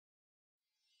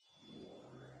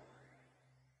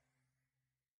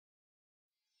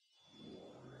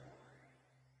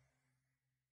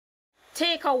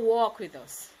Take a walk with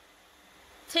us.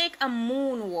 Take a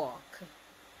moon walk.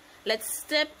 Let's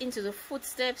step into the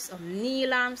footsteps of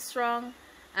Neil Armstrong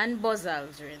and Buzz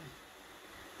Aldrin.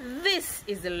 This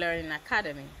is the Learning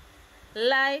Academy.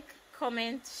 Like,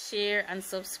 comment, share, and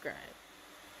subscribe.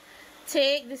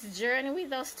 Take this journey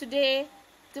with us today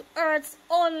to Earth's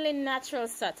only natural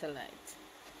satellite.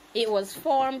 It was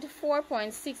formed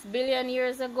 4.6 billion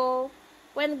years ago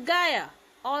when Gaia,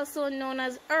 also known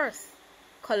as Earth,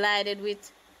 collided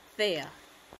with Theia.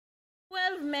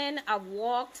 12 men have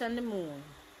walked on the moon.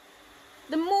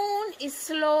 The moon is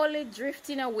slowly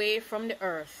drifting away from the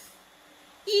Earth.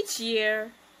 Each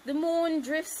year, the moon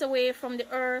drifts away from the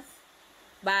Earth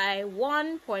by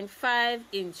 1.5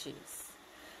 inches.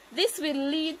 This will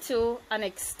lead to an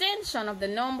extension of the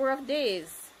number of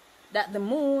days that the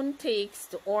moon takes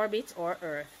to orbit our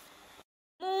Earth.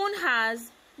 The moon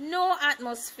has no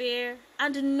atmosphere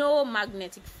and no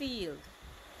magnetic field.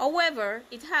 However,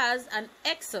 it has an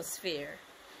exosphere.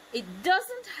 It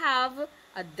doesn't have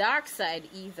a dark side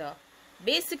either.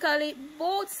 Basically,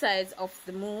 both sides of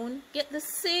the moon get the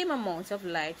same amount of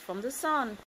light from the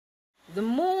sun. The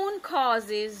moon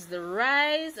causes the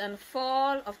rise and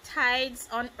fall of tides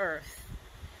on Earth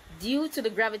due to the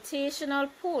gravitational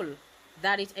pull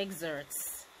that it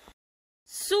exerts.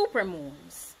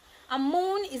 Supermoons. A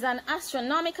moon is an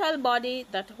astronomical body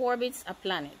that orbits a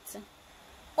planet.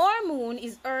 Our moon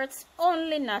is Earth's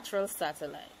only natural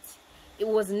satellite. It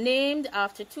was named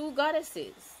after two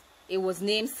goddesses. It was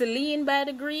named Selene by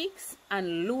the Greeks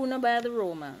and Luna by the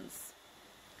Romans.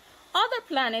 Other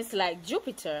planets like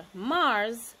Jupiter,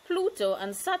 Mars, Pluto,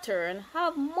 and Saturn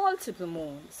have multiple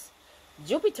moons.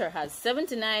 Jupiter has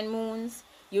 79 moons,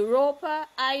 Europa,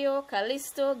 Io,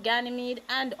 Callisto, Ganymede,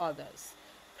 and others.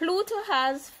 Pluto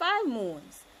has 5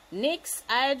 moons, Nix,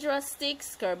 Hydra,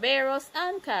 Styx, Kerberos,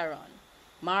 and Chiron.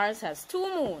 Mars has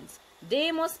 2 moons,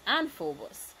 Deimos and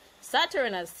Phobos.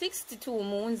 Saturn has 62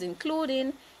 moons,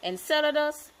 including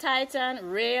Enceladus, Titan,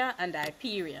 Rhea, and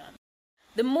Hyperion.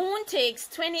 The moon takes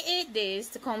 28 days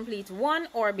to complete one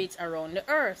orbit around the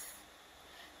Earth.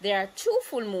 There are 2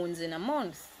 full moons in a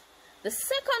month. The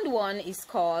second one is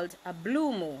called a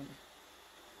blue moon.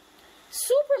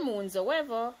 Supermoons,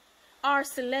 however, are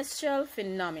celestial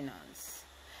phenomena.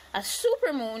 A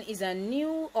supermoon is a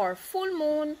new or full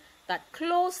moon that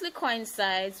closely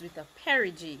coincides with a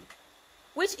perigee,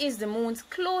 which is the moon's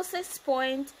closest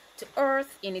point to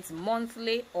Earth in its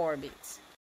monthly orbit.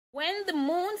 When the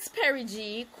moon's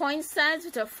perigee coincides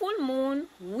with a full moon,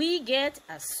 we get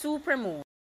a supermoon.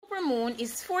 A supermoon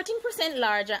is 14%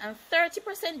 larger and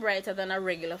 30% brighter than a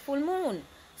regular full moon.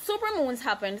 Supermoons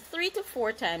happen 3 to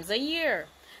 4 times a year.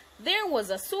 There was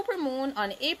a supermoon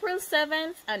on April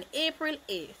 7th and April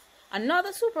 8th.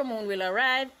 Another supermoon will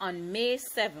arrive on May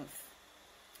 7th.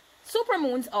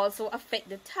 Supermoons also affect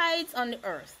the tides on the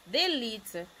Earth. They lead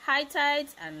to high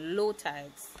tides and low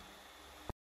tides.